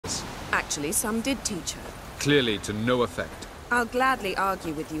Actually, some did teach her. Clearly to no effect. I'll gladly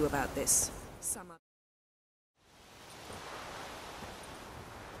argue with you about this.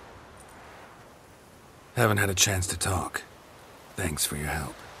 Haven't had a chance to talk. Thanks for your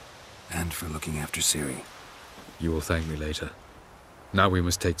help. And for looking after Ciri. You will thank me later. Now we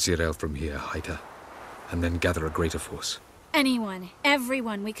must take Zirael from here, hide her, and then gather a greater force. Anyone,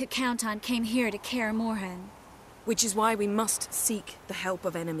 everyone we could count on came here to Kaer Morhen. Which is why we must seek the help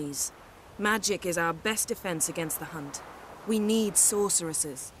of enemies. Magic is our best defense against the hunt. We need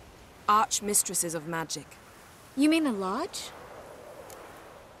sorceresses. Archmistresses of magic. You mean the Lodge?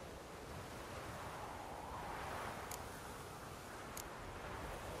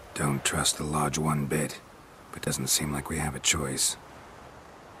 Don't trust the Lodge one bit, but doesn't seem like we have a choice.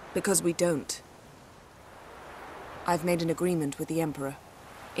 Because we don't. I've made an agreement with the Emperor.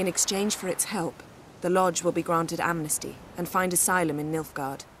 In exchange for its help, the Lodge will be granted amnesty and find asylum in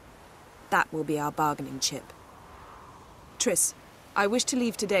Nilfgaard. That will be our bargaining chip. Triss, I wish to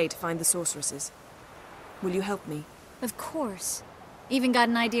leave today to find the sorceresses. Will you help me? Of course. Even got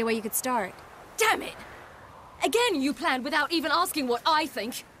an idea where you could start. Damn it! Again you planned without even asking what I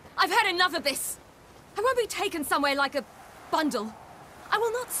think. I've had enough of this. I won't be taken somewhere like a bundle. I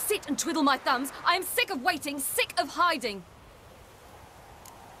will not sit and twiddle my thumbs. I am sick of waiting, sick of hiding.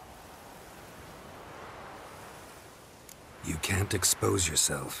 You can't expose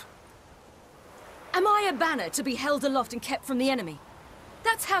yourself. Am I a banner to be held aloft and kept from the enemy?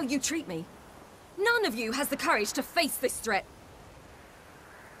 That's how you treat me. None of you has the courage to face this threat.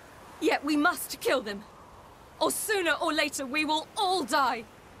 Yet we must kill them. Or sooner or later we will all die.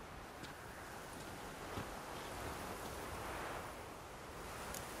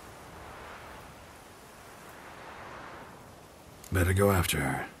 Better go after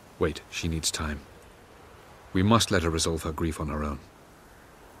her. Wait, she needs time. We must let her resolve her grief on her own.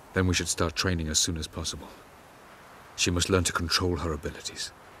 Then we should start training as soon as possible. She must learn to control her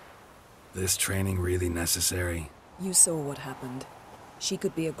abilities. This training really necessary? You saw what happened. She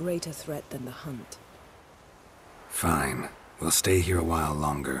could be a greater threat than the hunt. Fine. We'll stay here a while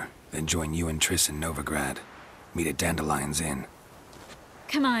longer, then join you and Triss in Novigrad. Meet at Dandelion's Inn.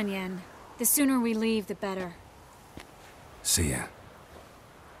 Come on, Yen. The sooner we leave, the better. See ya.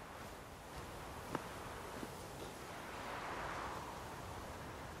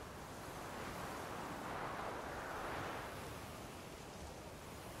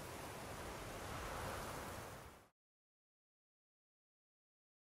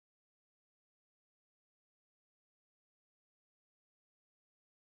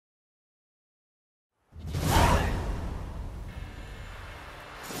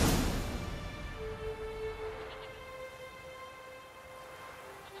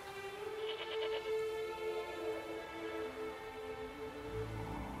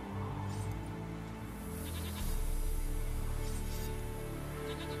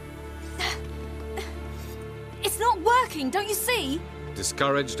 It's not working, don't you see?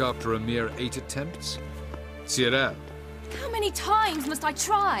 Discouraged after a mere 8 attempts? Zirael, How many times must I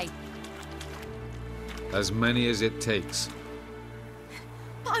try? as many as it takes.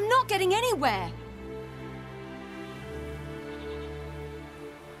 But I'm not getting anywhere.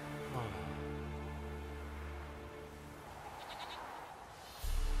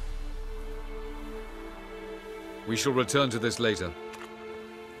 We shall return to this later.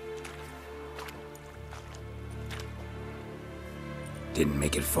 Didn't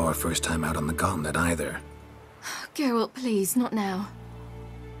make it far first time out on the gauntlet either. Geralt, please, not now.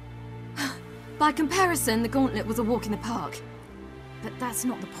 By comparison, the gauntlet was a walk in the park. But that's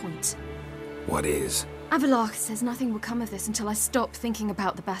not the point. What is? Avallac'h says nothing will come of this until I stop thinking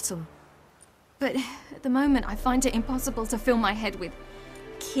about the battle. But at the moment, I find it impossible to fill my head with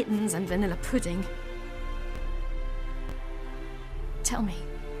kittens and vanilla pudding. Tell me,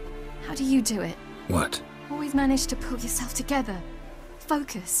 how do you do it? What? Always manage to pull yourself together.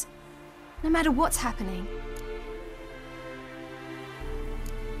 Focus. No matter what's happening.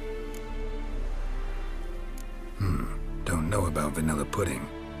 Don't know about vanilla pudding.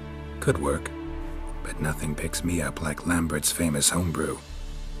 Could work. But nothing picks me up like Lambert's famous homebrew.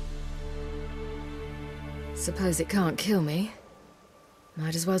 Suppose it can't kill me.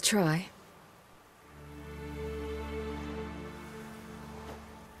 Might as well try.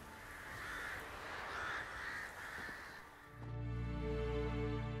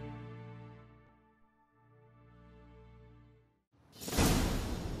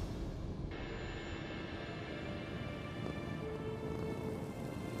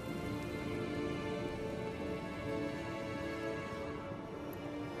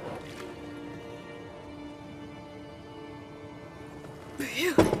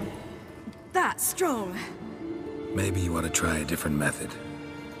 that strong. Maybe you ought to try a different method.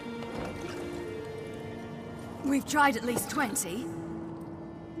 We've tried at least 20.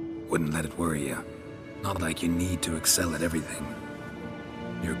 Wouldn't let it worry you. Not like you need to excel at everything.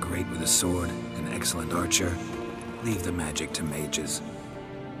 You're great with a sword, an excellent archer. Leave the magic to mages.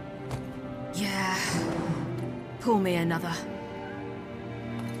 Yeah. Pull me another.